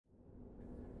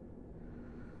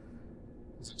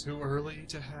Is it too early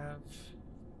to have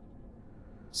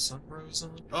sunrose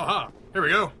on? Aha! Here we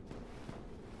go!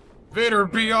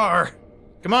 VaderBR!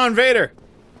 Come on, Vader!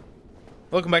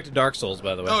 Welcome back to Dark Souls,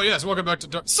 by the way. Oh yes, welcome back to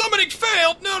Dark... Summoning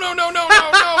failed! No, no, no, no,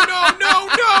 no, no, no, no,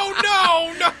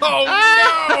 no, no,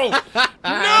 no, no!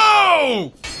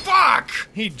 No! Fuck!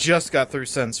 He just got through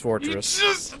Sen's Fortress. You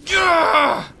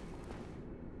just...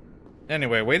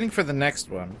 Anyway, waiting for the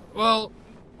next one. Well,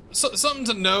 something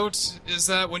to note is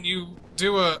that when you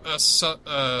do a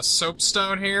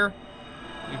soapstone here,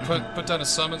 you put down a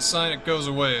summon sign, it goes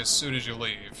away as soon as you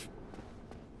leave.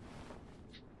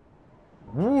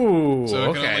 Ooh, So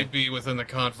it can only be within the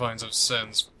confines of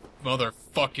Sen's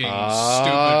motherfucking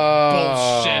stupid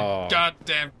bullshit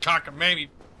goddamn cockamamie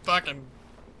fucking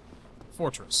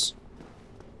fortress.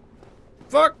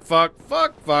 Fuck.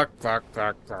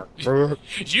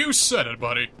 You said it,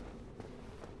 buddy.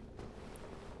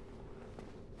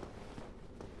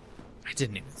 I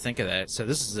didn't even think of that. So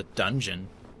this is a dungeon.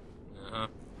 Uh-huh.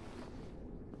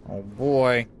 Oh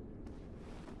boy.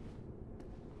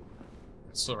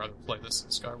 I'd still rather play this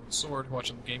than Skyward Sword,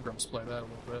 watching the Game Grumps play that a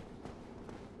little bit.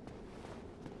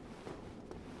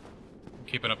 I'm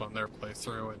keeping up on their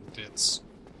playthrough, and it's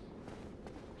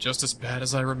just as bad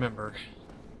as I remember.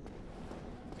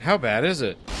 How bad is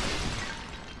it?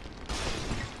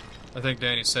 I think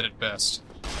Danny said it best.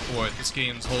 Boy, this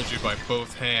game holds you by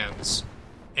both hands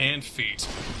and feet,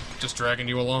 just dragging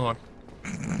you along.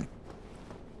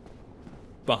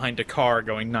 Behind a car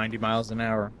going 90 miles an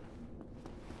hour.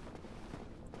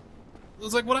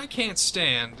 It's like, what I can't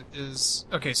stand is...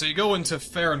 Okay, so you go into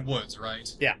Farron Woods, right?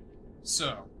 Yeah.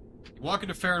 So, you walk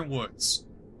into Farron Woods.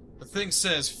 The thing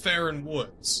says Farron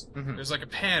Woods. Mhm. There's like a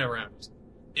pan around it.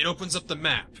 It opens up the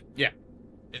map. Yeah.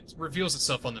 It reveals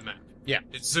itself on the map. Yeah.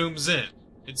 It zooms in.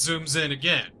 It zooms in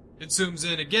again. It zooms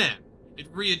in again. It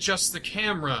readjusts the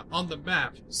camera on the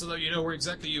map so that you know where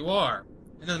exactly you are.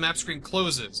 And then the map screen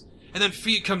closes. And then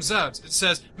feed comes out. It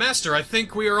says, Master, I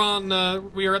think we are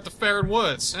at the Farron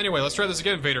Woods. Anyway, let's try this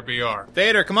again, VaderBR.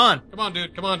 Vader, come on! Come on,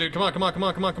 dude. Come on, dude. Come on, come on, come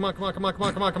on, come on, come on, come on, come on,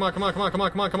 come on, come on, come on, come on, come on, come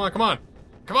on, come on, come on, come on.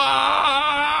 Come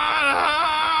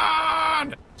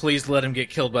on! Please let him get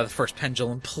killed by the first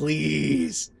pendulum,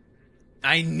 please.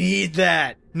 I need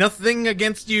that. Nothing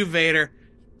against you, Vader.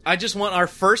 I just want our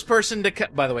first person to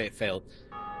cut. By the way, it failed.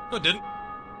 No, it didn't.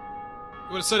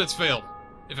 You would have said it's failed.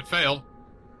 If it failed.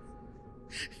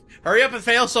 Hurry up and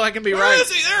fail so I can be right. Where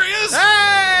is he? There he is!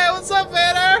 Hey, what's up,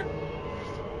 Vader?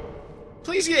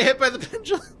 Please get hit by the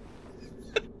pendulum.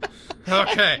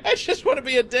 Okay. I just want to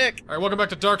be a dick. Alright, welcome back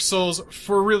to Dark Souls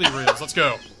for really reals. Let's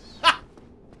go.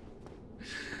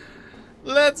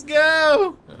 Let's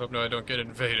go. I hope I don't get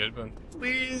invaded, but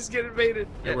Please get invaded.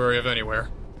 you're wary of anywhere.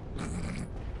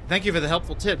 Thank you for the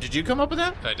helpful tip. Did you come up with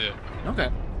that? I did. Okay.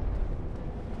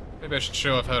 Maybe I should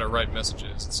show off how to write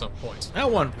messages at some point. At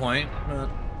one point.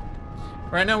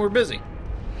 Right now we're busy.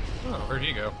 Oh, where'd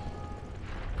he go?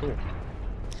 Cool.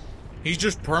 He's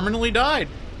just permanently died.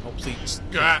 Oh, please.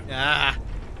 Ah! Ah.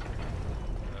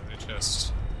 Let me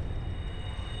just...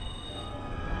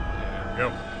 There we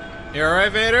go. You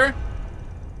alright, Vader?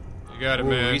 You got it, Ooh,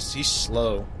 man. he's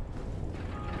slow.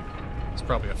 It's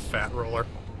probably a fat roller.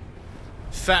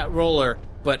 Fat roller,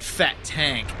 but fat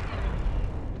tank.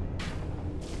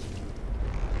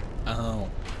 Oh.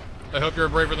 I hope you're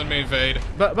braver than me, Vade.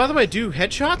 But by the way, do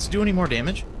headshots do any more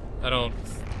damage? I don't...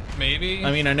 Maybe?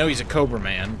 I mean, I know he's a Cobra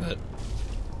Man, but...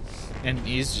 And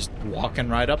he's just walking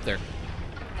right up there.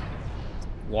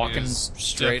 Walking He's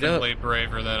straight up. definitely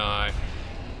braver than I.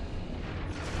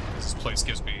 This place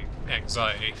gives me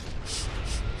anxiety.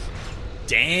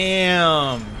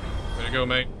 Damn! Way to go,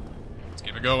 mate. Let's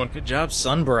keep it going. Good job,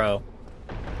 Sunbro.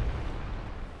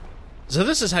 So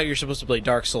this is how you're supposed to play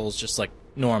Dark Souls, just like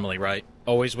normally, right?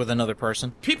 Always with another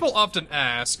person? People often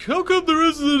ask, how come there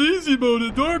isn't an easy mode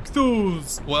in Dark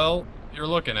Souls? Well, you're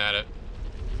looking at it.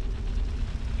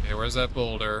 Okay, where's that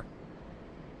boulder?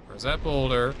 Where's that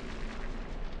boulder?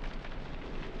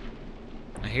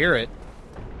 I hear it.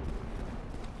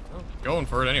 Oh, going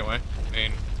for it anyway. I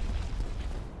mean,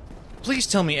 Please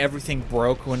tell me everything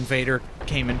broke when Vader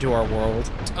came into our world.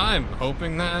 I'm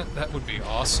hoping that. That would be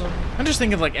awesome. I'm just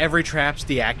thinking like every trap's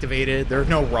deactivated, there are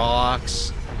no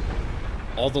rocks.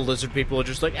 All the lizard people are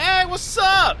just like, hey, what's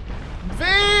up?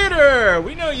 Vader!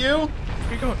 We know you! Where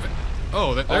are you going?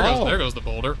 Oh, there goes the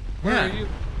boulder. Where Yeah. are you?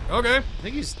 Okay, I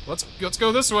think he's... let's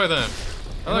go this way then.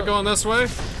 I like going this way.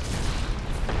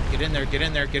 Get in there, get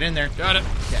in there, get in there. Got it.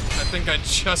 Yeah. I think I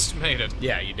just made it.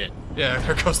 Yeah, you did. Yeah,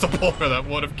 there goes the boulder that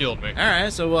would have killed me.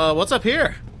 Alright, so what's up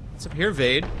here? What's up here,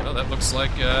 Vade? Well, that looks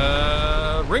like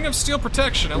Ring of Steel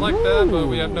Protection. I like that, but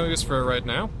we have no use for it right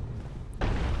now.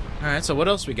 Alright, so what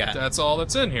else we got? That's all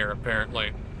that's in here,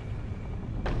 apparently.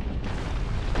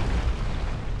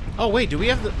 Oh, wait, do we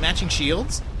have the matching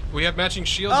shields? We have matching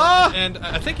shields, Ah! and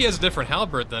I think he has a different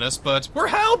halberd than us, but we're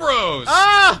Halbros!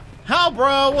 Ah! Hal,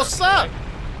 bro, what's up?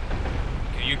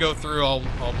 Okay, you go through, I'll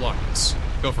block this.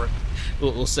 Go for it.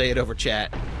 We'll say it over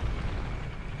chat.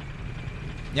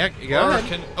 Yeah, go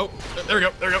ahead. Oh, there we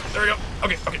go, there we go, there we go.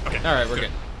 Okay. Alright, we're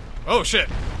good. Oh, shit.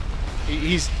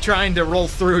 He's trying to roll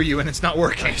through you and it's not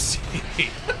working. I see.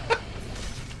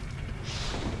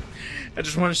 I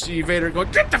just want to see Vader go,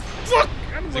 get the fuck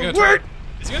out of the way! way!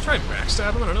 Is he gonna try and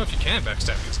backstab him? I don't know if you can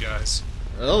backstab these guys.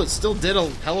 Oh, it still did a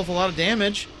hell of a lot of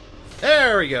damage.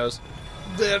 There he goes.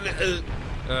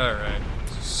 Alright,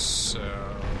 so...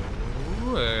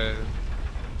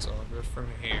 it's all good from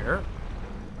here.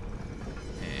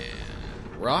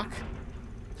 And rock.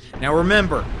 Now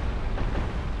remember,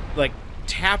 like,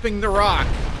 tapping the rock.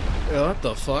 Oh, what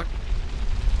the fuck?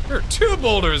 There are 2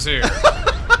 boulders here!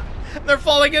 They're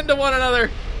falling into one another.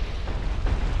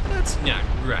 That's not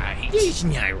right. It's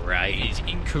not right. It's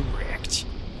incorrect.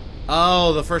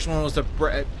 Oh, the first one was the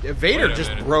Vader Wait a just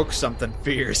minute. broke something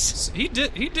fierce. He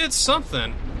did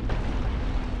something.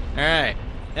 All right.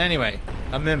 Anyway,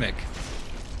 a mimic.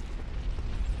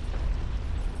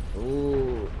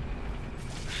 Ooh.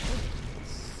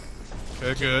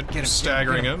 Okay, good. Get him,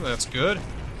 Staggering get him. him. That's good.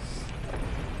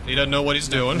 He doesn't know what he's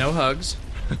doing. No hugs.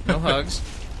 No hugs.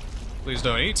 Please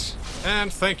don't eat.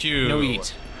 And thank you. No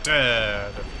eat.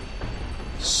 Dead.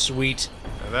 Sweet.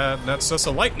 That's just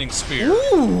a lightning spear.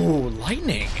 Ooh,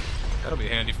 lightning. That'll be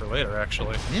handy for later,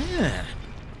 actually. Yeah.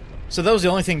 So that was the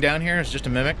only thing down here? Is just a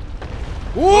mimic?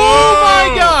 Oh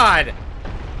my god!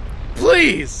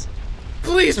 Please!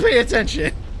 Please pay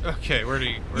attention! Okay, where'd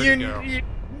he go? You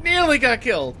nearly got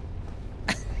killed.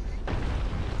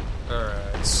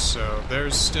 Alright, so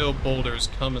there's still boulders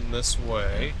coming this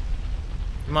way.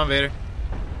 Come on, Vader.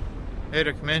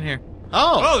 Vader, come in here.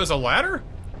 Oh! Oh, there's a ladder?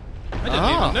 I didn't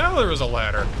even know there was a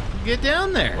ladder. Get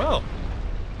down there. Well,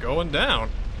 going down.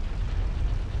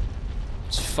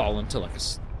 Just fall into like a...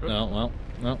 No, well,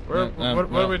 no.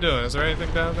 What are we doing? Is there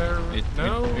anything down there?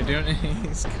 No? We're doing it.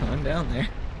 He's going down there.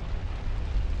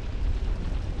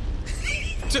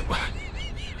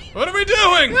 What are we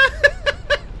doing?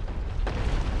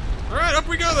 Alright, up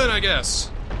we go then, I guess.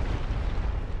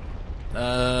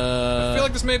 I feel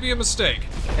like this may be a mistake.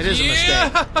 It is a Yeah!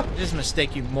 mistake. It is a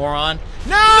mistake, you moron.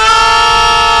 No!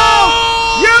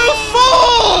 You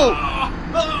fool!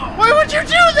 Why would you do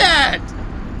that?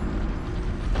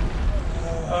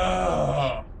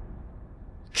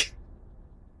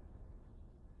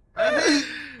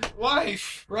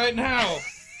 Life, right now.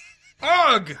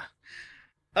 Ugh!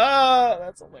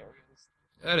 That's hilarious.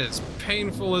 That is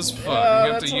painful as fuck. Oh,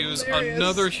 you have to that's use hilarious.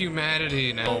 another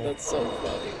humanity now. That's so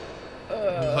funny.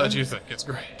 What do you think? It's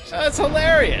great. That's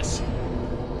hilarious.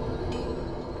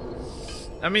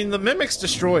 I mean, the mimic's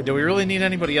destroyed. Do we really need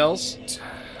anybody else?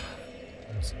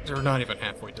 They're not even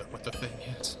halfway done with the thing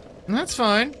yet. That's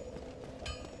fine.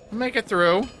 Make it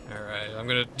through. Alright, I'm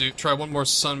gonna try one more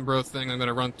sunbro thing. I'm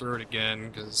gonna run through it again,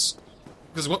 because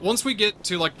once we get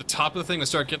to, like, the top of the thing and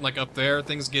start getting, like, up there,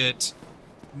 things get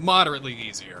moderately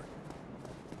easier.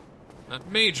 Not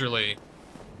majorly.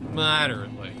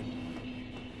 Moderately.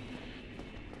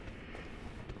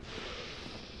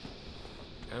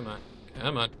 Come on.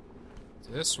 Come on.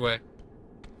 This way.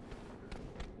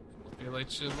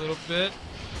 Manipulate you a little bit.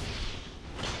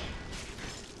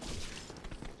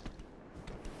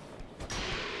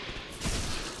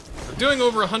 We're doing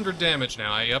over 100 damage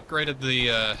now. I upgraded the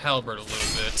halberd a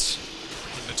little bit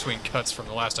in between cuts from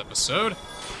the last episode.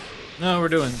 No, we're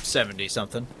doing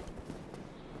 70-something.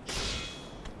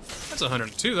 That's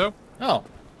 102, though. Oh.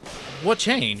 What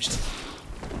changed?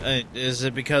 Is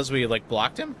it because we, like,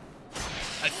 blocked him?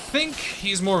 I think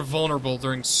he's more vulnerable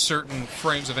during certain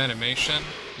frames of animation,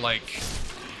 like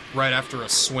right after a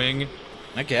swing.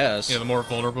 I guess. You know, the more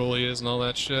vulnerable he is and all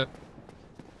that shit.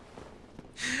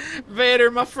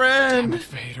 Vader, my friend! Damn it,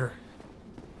 Vader.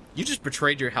 You just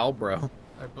betrayed your hell, bro.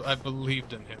 I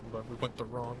believed in him, but we went the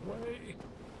wrong way.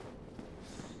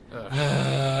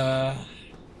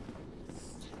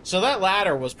 So that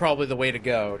ladder was probably the way to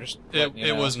go. Just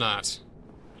It was not.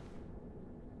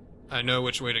 I know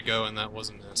which way to go, and that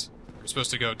wasn't it. We're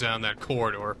supposed to go down that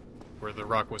corridor where the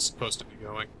rock was supposed to be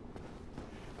going.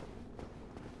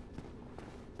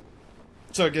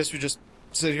 So I guess we just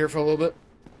sit here for a little bit?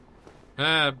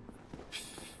 Kind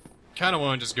of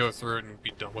want to just go through it and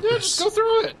be done with Yeah, this. just go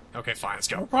through it. Okay, fine, let's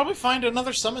We'll go. probably find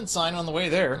another summon sign on the way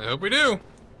there. I hope we do.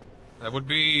 That'd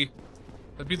be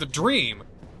the dream.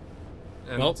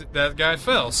 And Well- that guy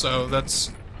fell, so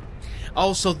that's...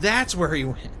 Oh, so that's where he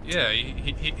went. Yeah,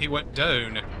 he went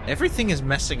down. Everything is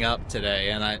messing up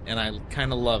today, and I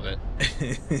kind of love it.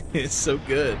 It's so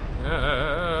good.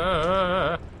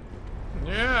 Yeah.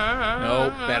 No,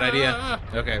 bad idea.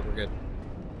 Okay, we're good.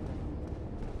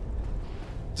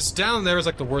 Just down there is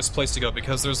like the worst place to go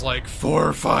because there's like 4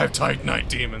 or 5 Titanite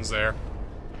demons there.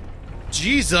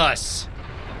 Jesus!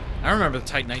 I remember the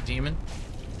Titanite demon.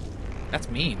 That's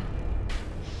mean.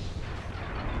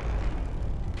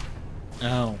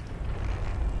 Oh.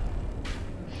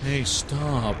 Hey,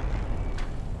 stop.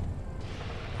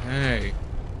 Hey.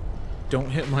 Don't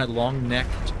hit my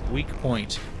long-necked weak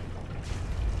point.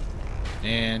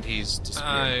 And he's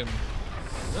disappeared.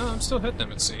 No, I'm still hitting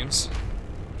him, it seems.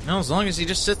 No, as long as he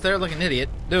just sits there like an idiot.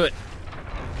 Do it.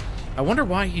 I wonder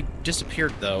why he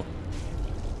disappeared, though.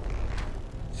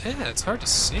 Yeah, it's hard to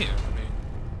see him. I mean,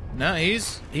 No,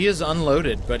 he is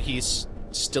unloaded, but he's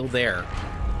still there.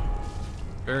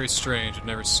 very strange. I've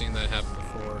never seen that happen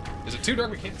before. Is it too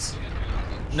dark? We can't see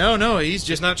it. No, he's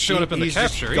just not showing up in the he's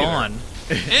capture just gone.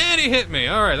 And he hit me.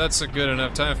 All right, that's a good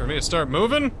enough time for me to start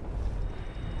moving.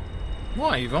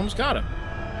 Why? You've almost got him.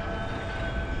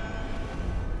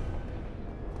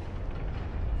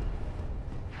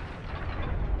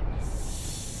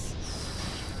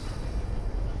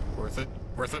 Worth it.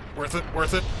 Worth it. Worth it.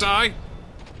 Worth it. Die.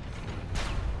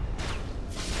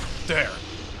 There.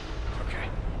 Okay.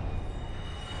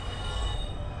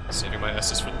 Saving my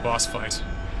S's for the boss fight.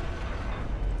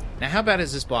 Now, how bad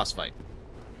is this boss fight?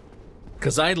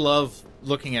 Because I love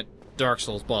looking at Dark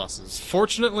Souls bosses.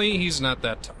 Fortunately, he's not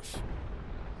that tough.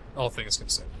 All things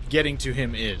considered. Getting to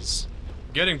him is.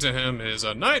 Getting to him is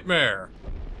a nightmare.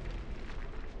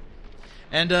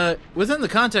 And, within the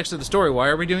context of the story, why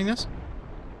are we doing this?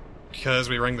 Because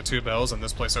we rang the 2 bells and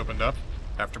this place opened up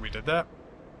after we did that.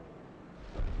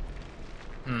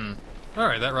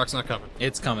 Alright, that rock's not coming.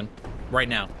 It's coming. Right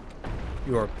now.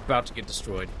 You are about to get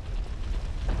destroyed.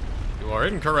 You are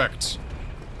incorrect.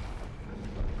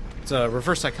 It's a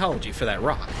reverse psychology for that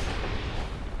rock.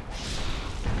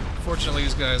 Fortunately,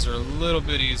 these guys are a little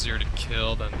bit easier to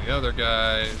kill than the other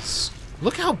guys.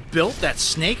 Look how built that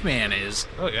Snake Man is.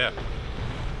 Oh, yeah.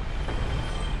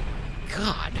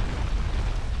 God.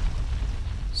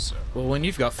 So, Well, when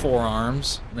you've got 4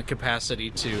 arms and the capacity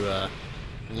to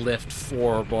lift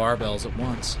 4 barbells at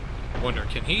once. wonder,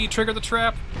 can he trigger the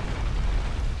trap?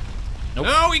 Nope.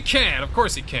 No, he can't. Of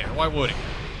course he can't. Why would he?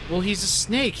 Well, he's a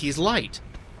snake. He's light.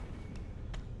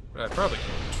 But I probably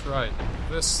can try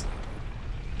this.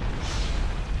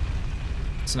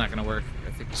 It's not gonna work.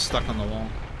 I think he's stuck on the wall.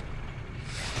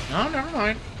 No, never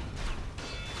mind.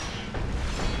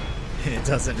 It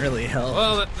doesn't really help.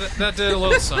 Well, that did a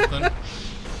little something.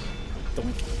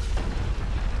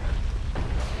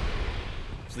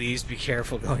 Please be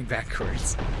careful going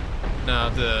backwards. Now,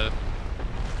 the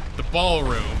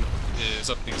ballroom is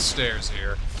up these stairs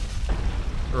here.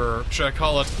 Or should I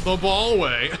call it the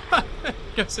ballway? I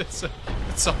guess it's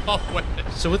a hallway.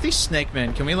 So with these snake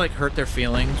men, can we like hurt their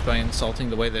feelings by insulting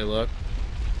the way they look?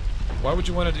 Why would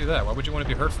you want to do that? Why would you want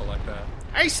to be hurtful like that?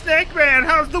 Hey, Snake Man,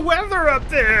 how's the weather up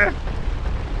there?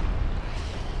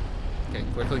 Okay,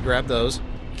 quickly grab those.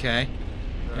 Okay.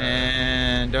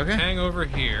 And okay. Hang over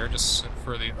here just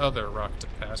for the other rock to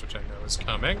pass, which I know is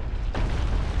coming.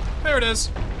 There it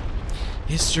is.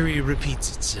 History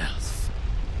repeats itself.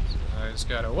 I just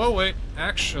gotta... Whoa, wait.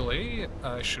 Actually,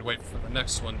 I should wait for the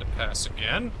next one to pass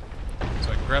again,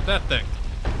 so I can grab that thing.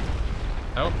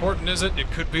 How important is it?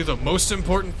 It could be the most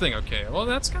important thing. Okay, well,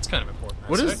 that's kind of important.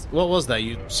 What was that?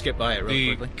 You skipped by it real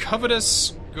the quickly.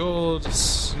 covetous gold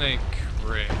snake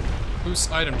ring.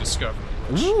 Boosts item discovery.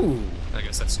 Which Ooh, I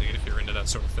guess that's neat if you're into that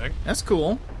sort of thing. that's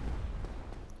cool.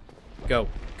 Go,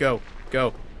 go,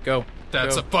 go, go.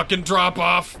 That's go. a fucking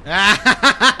drop-off! You've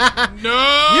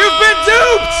No! been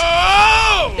duped!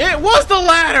 It was the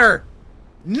ladder!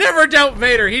 Never doubt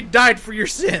Vader, he died for your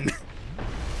sin.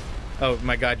 Oh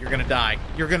my god, you're gonna die.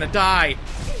 You're gonna die.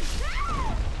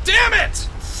 Damn it!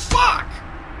 Fuck!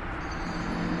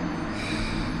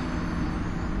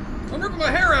 I'm ripping my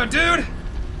hair out, dude!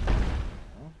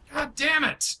 God damn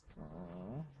it!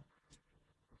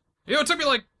 You know, it took me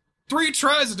like 3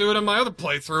 tries to do it on my other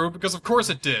playthrough, because of course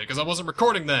it did, because I wasn't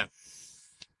recording then.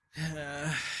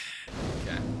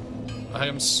 Okay. I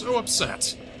am so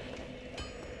upset.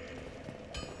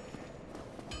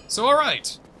 So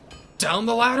alright. Down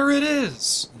the ladder it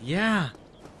is! Yeah.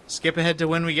 Skip ahead to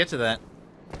when we get to that.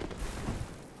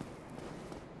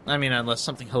 I mean, unless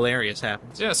something hilarious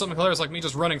happens. Yeah, something hilarious like me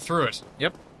just running through it.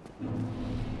 Yep.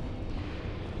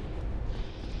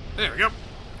 There we go.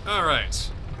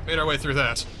 Alright. Made our way through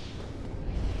that.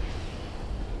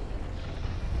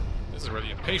 This is where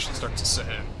the impatience starts to set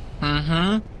in.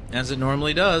 Mm-hmm. As it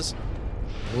normally does.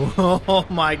 Oh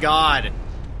my god.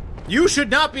 You should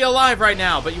not be alive right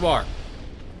now, but you are.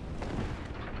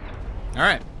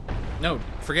 Alright. No,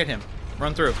 forget him.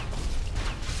 Run through.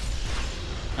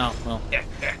 Oh, well.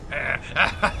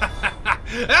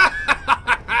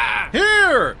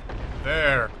 Here!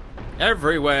 There.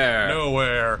 Everywhere.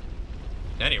 Nowhere.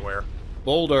 Anywhere.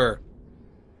 Boulder.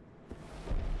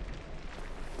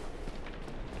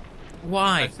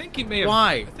 Why? I think he may have.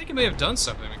 Why? I think he may have done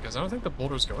something because I don't think the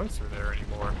boulder's going through there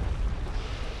anymore.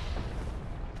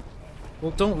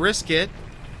 Well, don't risk it.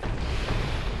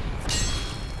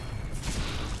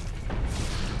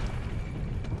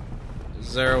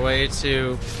 Is there a way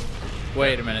to...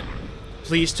 Wait a minute.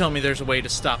 Please tell me there's a way to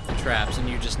stop the traps and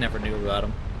you just never knew about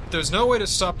them. There's no way to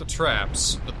stop the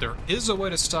traps, but there is a way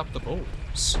to stop the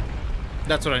boulders.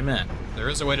 That's what I meant. There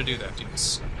is a way to do that,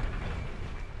 yes.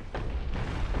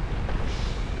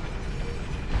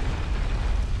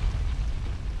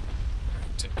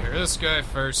 Take care of this guy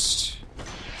first.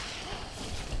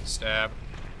 Stab.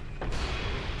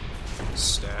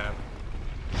 Stab.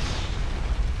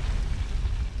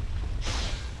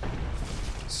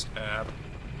 Stab.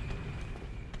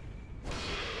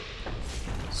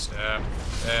 Stab.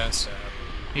 And stab.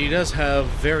 He does have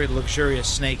very luxurious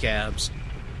snake abs.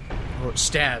 Or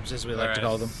stabs, as we like to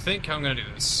call them. I think I'm gonna do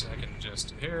this. I can just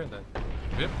do here and then...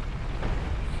 Yep.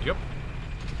 Yep.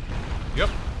 Yep.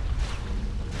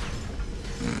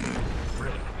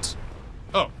 Brilliant.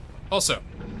 Oh, also,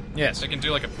 Yes. I can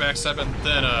do like a backstab and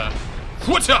then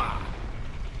whatcha!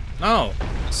 Oh.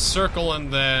 Circle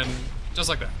and then just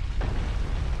like that.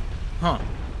 Huh.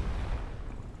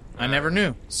 I never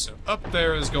knew. So up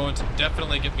there is going to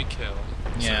definitely get me killed.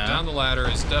 Yeah. So down the ladder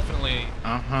is definitely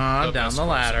Uh-huh, the down best the course of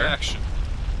ladder. action.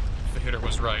 Vader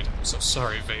was right. I'm so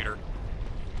sorry, Vader.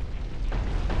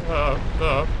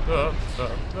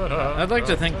 I'd like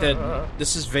to think that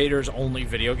this is Vader's only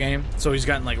video game, so he's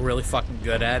gotten like really fucking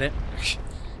good at it.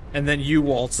 And then you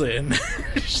waltz in,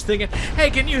 just thinking, "Hey,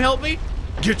 can you help me?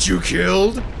 Get you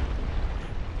killed?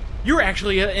 You're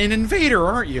actually an invader,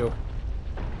 aren't you?"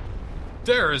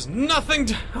 There is nothing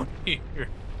down here.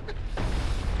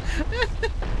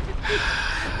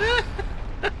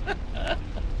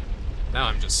 Now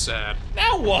I'm just sad.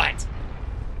 Now what?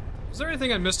 Is there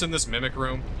anything I missed in this mimic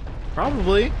room?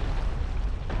 Probably.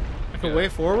 Like a way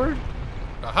forward?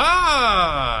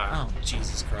 Aha! Oh,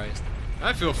 Jesus Christ.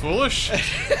 I feel foolish.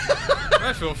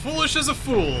 I feel foolish as a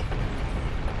fool.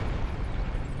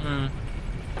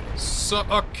 So,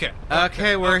 okay.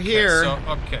 Okay, we're here. So,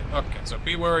 okay. So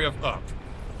be wary of up.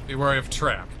 Be wary of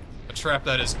trap. A trap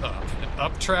that is up. An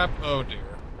up trap? Oh dear.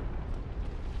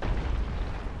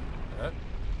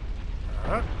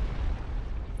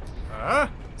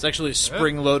 It's actually a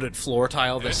spring-loaded floor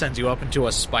tile that sends you up into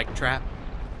a spike trap.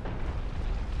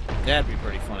 That'd be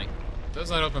pretty funny.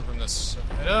 Does not open from this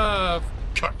side. Of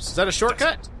course. Is that a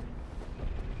shortcut?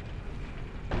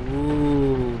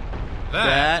 Ooh.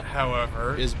 That,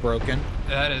 however, is broken.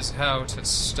 that is how to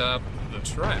stop the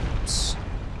traps.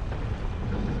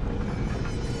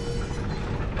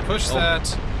 Push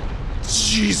that.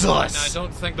 Jesus! And I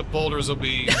don't think the boulders will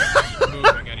be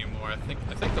moving anymore. I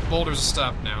think the boulders will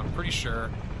stop now. I'm pretty sure.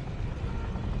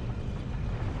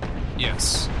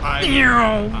 Yes. I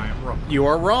am wrong. You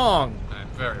are wrong. I'm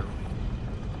very wrong.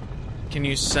 Can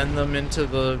you send them into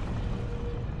the...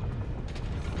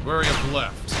 Wary of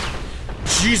left.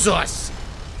 Jesus!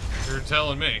 You're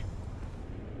telling me.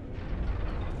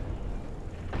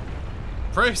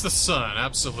 Praise the sun,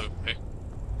 absolutely.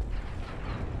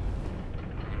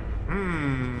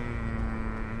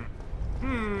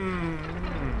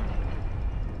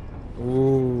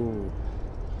 Ooh.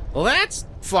 Well, that's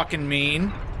fucking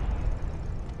mean.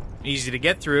 Easy to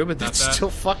get through, but that's bad. still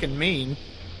fucking mean.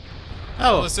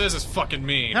 All Oh, this is fucking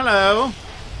mean. hello.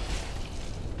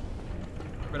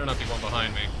 Better not be one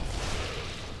behind me.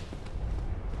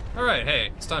 Alright,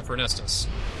 hey, it's time for an Estus.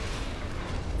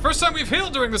 First time we've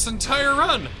healed during this entire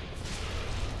run!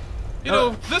 You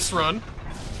know, this run.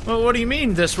 Well, what do you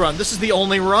mean, this run? This is the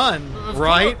only run,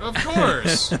 right? Of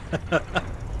course.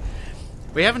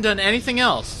 We haven't done anything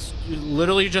else. It's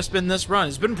literally just been this run.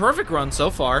 It's been a perfect run so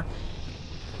far.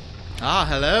 Ah,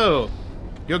 hello.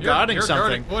 You're guarding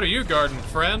something. What are you guarding,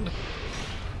 friend?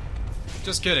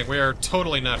 Just kidding, we are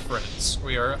totally not friends.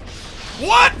 We are...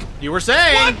 What?! You were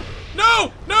saying... What?!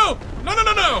 No! No! No, no,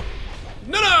 no, no!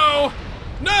 No, no!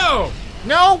 No!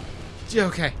 No?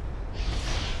 Okay.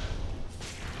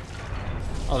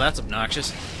 Oh, that's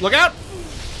obnoxious. Look out!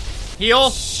 Heal!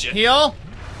 Shit. Heal!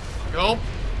 Go.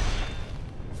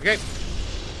 Okay. Okay,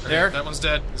 There. that one's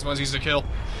dead. This one's easy to kill.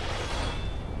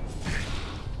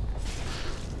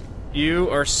 You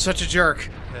are such a jerk.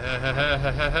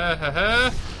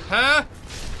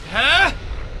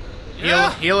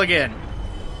 Heal again.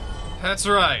 That's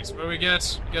right. But we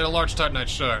get a large Titanite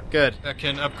shard. Good. That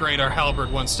can upgrade our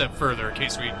halberd one step further in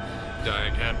case we die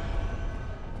again.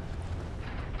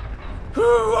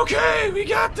 Whew, okay, we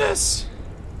got this!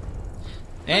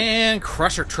 And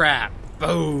Crusher Trap.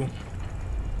 Boom.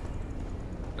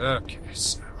 Okay,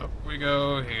 so up we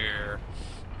go here.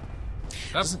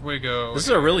 Up we go. This is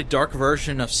a really dark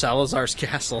version of Salazar's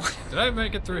castle. Did I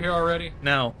make it through here already?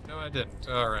 No. No, I didn't.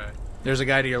 Alright. There's a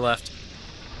guy to your left.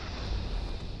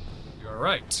 You're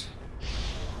right.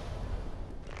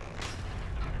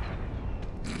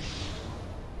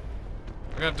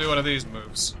 I gotta do one of these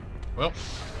moves. Well.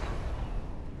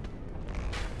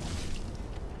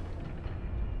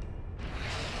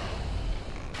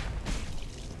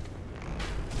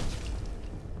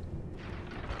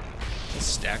 It's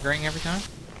staggering every time?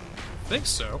 I think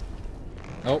so.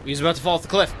 Oh, he's about to fall off the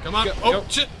cliff. Come on. Go, Oh, go.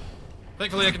 shit.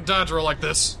 Thankfully I can dodge roll like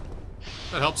this.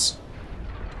 That helps.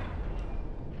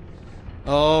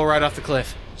 Oh, right off the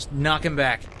cliff. Just knock him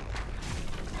back.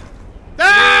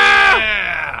 Ah!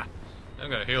 Yeah! I'm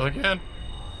gonna heal again.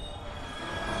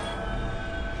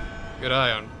 Good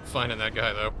eye on finding that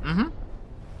guy, though. Mm-hmm.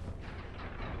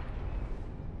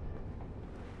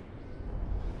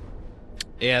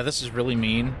 Yeah, this is really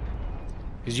mean.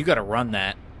 Because you gotta run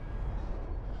that.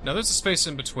 Now there's a space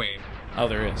in between. Oh,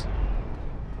 there is.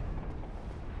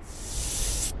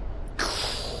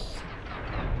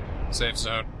 Safe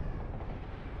zone.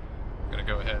 I'm gonna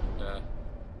go ahead and,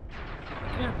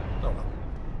 yeah. Oh well.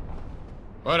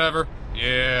 Whatever.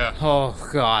 Yeah. Oh,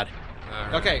 God.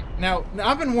 Alright. Okay, now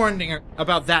I've been warning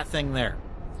about that thing there.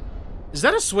 Is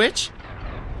that a switch?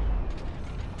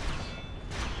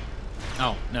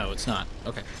 Oh, no, it's not.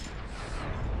 Okay.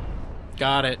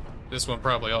 Got it. This one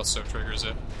probably also triggers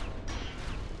it.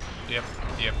 Yep.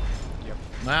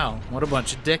 Wow, what a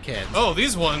bunch of dickheads. Oh,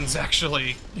 these ones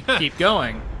actually. Keep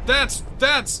going. That's.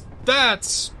 Yeah.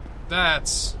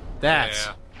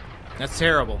 That's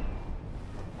terrible.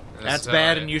 That's how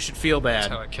bad, I- and you should feel That's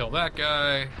bad. how I kill that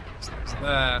guy. There's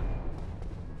that.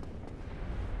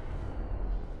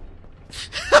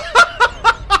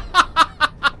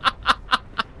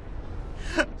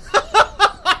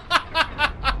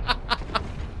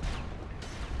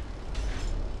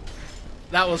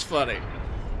 That was funny.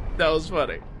 That was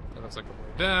funny. That looks like a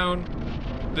way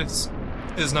down. This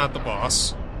is not the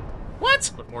boss.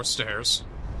 What? But more stairs.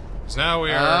 So now we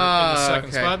are in Ah, the second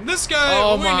okay. spot. And this guy,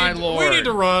 Oh, we my need, lord. We need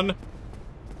to run.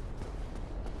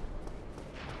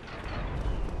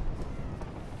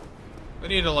 We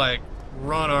need to, like,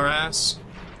 run our ass.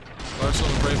 Large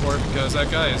little Braveheart, because that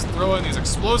guy is throwing these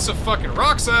explosive fucking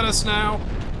rocks at us now.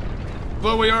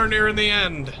 But we are nearing the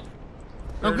end.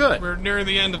 Oh, good. We're nearing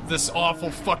the end of this awful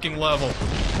fucking level.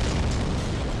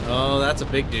 Oh, that's a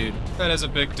big dude. That is a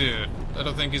big dude. I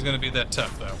don't think he's gonna be that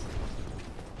tough, though.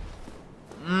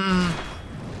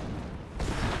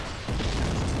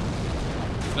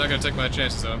 Not gonna take my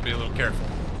chances, though, and be a little careful.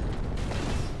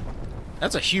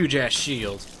 That's a huge-ass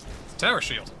shield. It's a tower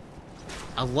shield.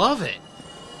 I love it.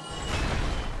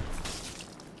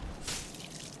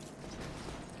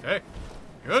 Okay.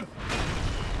 Good.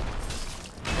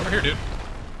 Over here, dude.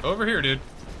 Over here, dude.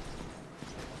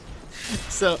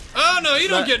 So, Oh, no, you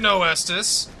don't That- get no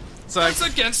Estus. That's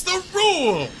against the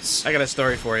rules! I got a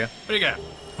story for you. What do you got?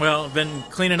 Well, I've been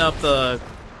cleaning up the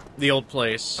old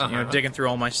place, you know, Uh-huh. digging through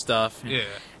all my stuff. Yeah.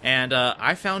 And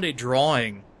I found a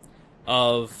drawing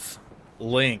of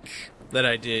Link that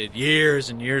I did years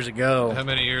and years ago. How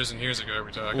many years and years ago are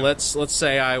we talking? Let's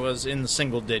say I was in the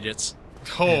single digits.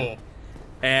 Oh.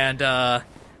 And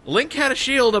Link had a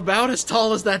shield about as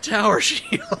tall as that tower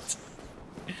shield.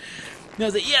 And I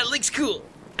was like, yeah, Link's cool.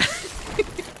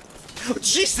 Oh,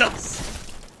 Jesus!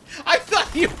 I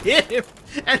thought you hit him,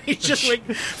 and he just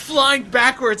went flying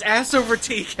backwards, ass over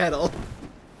tea kettle.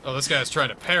 Oh, this guy's trying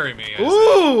to parry me.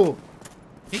 Ooh!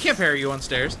 He can't parry you on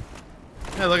stairs.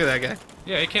 Hey, look at that guy.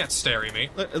 Yeah, he can't stare me.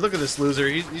 Look at this loser.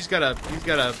 He's got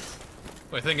a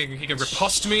Wait, thinking he can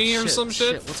riposte me or some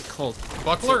shit? What's it called?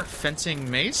 Buckler? Fencing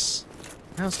mace?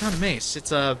 No, it's not a mace.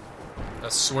 It's a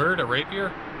A sword? A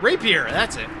rapier? rapier.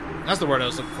 That's it. That's the word I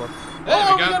was looking for.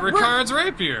 Hey, we got Ricard's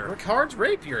rapier. Ricard's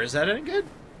rapier. Is that any good?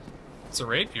 It's a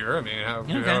rapier. I mean,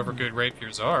 Okay. however good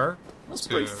rapiers are. That's to-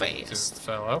 pretty to fast. the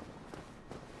fellow.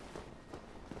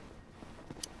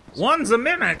 One's a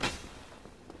minute.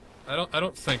 I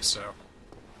don't think so.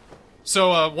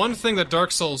 So, one thing that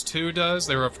Dark Souls 2 does,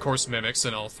 there are of course mimics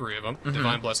in all three of them.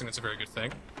 Divine Blessing, that's a very good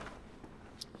thing.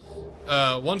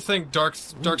 One thing Dark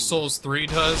Souls 3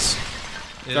 does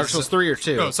Dark Souls 3 or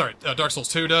 2? Oh, sorry. Dark Souls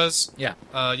 2 does. Yeah.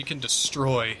 You can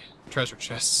destroy treasure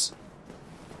chests.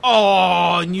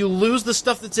 Oh, and you lose the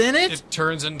stuff that's in it? It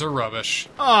turns into rubbish.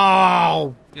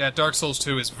 Oh! Yeah, Dark Souls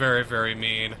 2 is very, very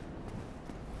mean.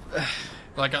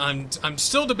 Like, I'm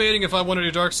still debating if I want to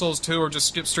do Dark Souls 2 or just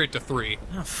skip straight to 3.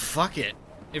 Oh, fuck it.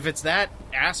 If it's that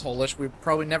asshole-ish, we'd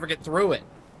probably never get through it.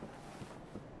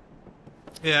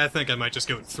 Yeah, I think I might just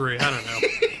go with 3. I don't know.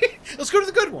 Let's go to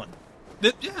the good one.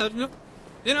 Yeah,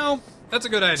 you know, that's a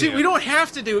good idea. See, we don't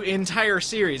have to do entire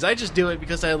series. I just do it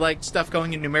because I like stuff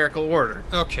going in numerical order.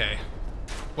 Okay.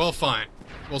 Well, fine.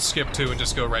 We'll skip 2 and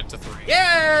just go right to 3.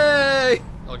 Yay!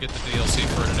 I'll get the DLC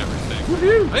for it and everything.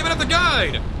 Woohoo! I even have the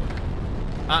guide!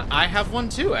 I have one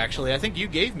too, actually. I think you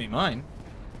gave me mine.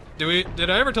 Did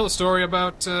I ever tell a story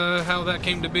about how that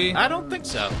came to be? I don't think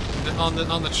so. On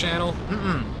the channel?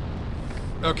 Mm-mm.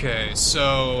 Okay,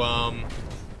 so,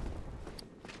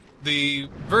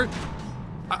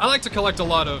 I like to collect a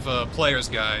lot of players'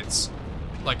 guides,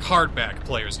 like hardback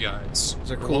players' guides.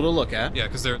 They're cool to look at. Yeah,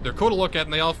 because they're cool to look at,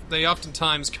 and they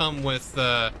oftentimes come with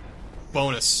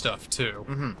bonus stuff too.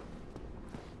 Mm-hmm.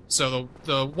 So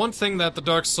the one thing that the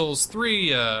Dark Souls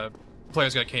 3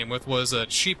 players' guide came with was a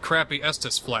cheap, crappy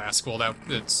Estus flask. Well,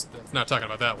 it's not talking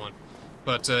about that one,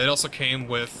 but it also came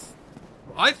with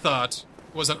what I thought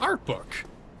was an art book.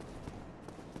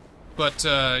 But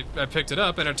I picked it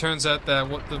up, and it turns out that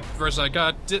what the version I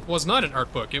got was not an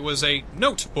art book. It was a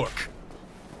notebook.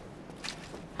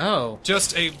 Oh.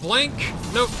 Just a blank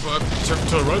notebook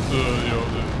to write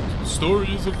the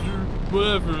stories of you,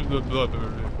 whatever. Blah, blah,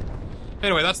 blah.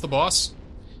 Anyway, that's the boss.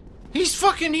 He's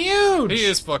fucking huge! He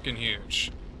is fucking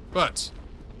huge. But,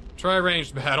 try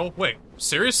ranged battle. Wait,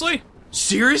 seriously?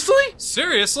 Seriously?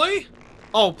 Seriously?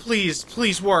 Oh, please,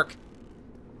 please work.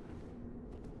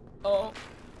 Oh.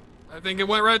 I think it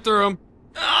went right through him.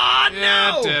 Ah, no!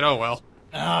 Yeah, it did. Oh well.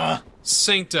 Ah.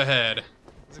 Synced ahead.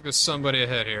 I think there's somebody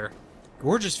ahead here.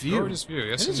 Gorgeous view. Gorgeous view,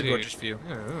 yes It is a indeed. gorgeous view.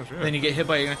 Yeah, oh, sure. Then you get hit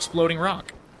by an exploding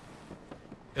rock.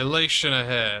 Elation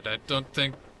ahead. I don't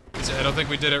think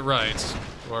we did it right.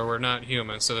 Or we're not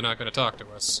human, so they're not going to talk to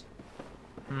us.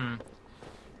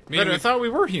 But I thought we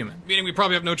were human. Meaning we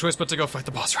probably have no choice but to go fight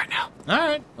the boss right now.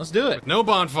 Alright, let's do it. With no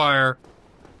bonfire,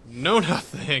 no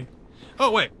nothing.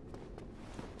 Oh, wait.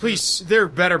 Please, there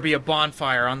better be a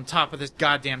bonfire on top of this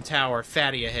goddamn tower,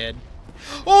 fatty ahead.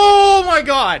 Oh my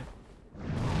god!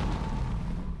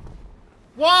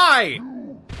 Why?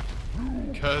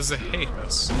 Because they hate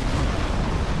us.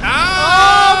 Oh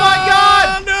my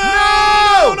god! No!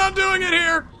 No! Not doing it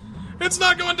here! It's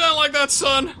not going down like that,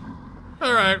 son!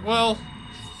 Alright, well...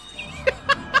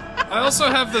 I also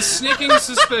have the sneaking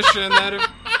suspicion that if...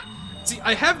 See,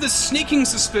 I have this sneaking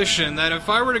suspicion that if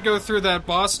I were to go through that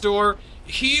boss door,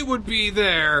 he would be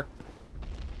there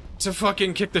to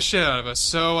fucking kick the shit out of us,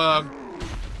 so,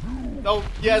 Oh,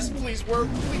 yes, please work,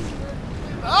 please work.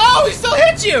 Oh, he still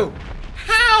hit you!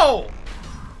 How?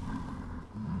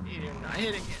 You're not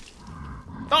hitting it.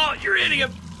 Oh, you're hitting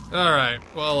him! Alright,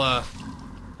 well,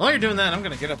 While you're doing that, I'm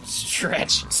gonna get up and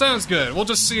stretch. sounds good. We'll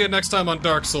just see you next time on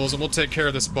Dark Souls, and we'll take care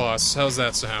of this boss. How's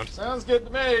that sound? Sounds good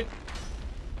to me.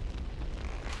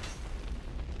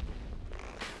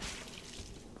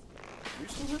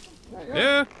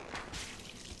 Yeah.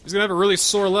 He's gonna have a really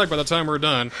sore leg by the time we're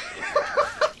done.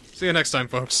 See you next time,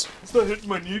 folks. It's not hitting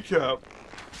my kneecap.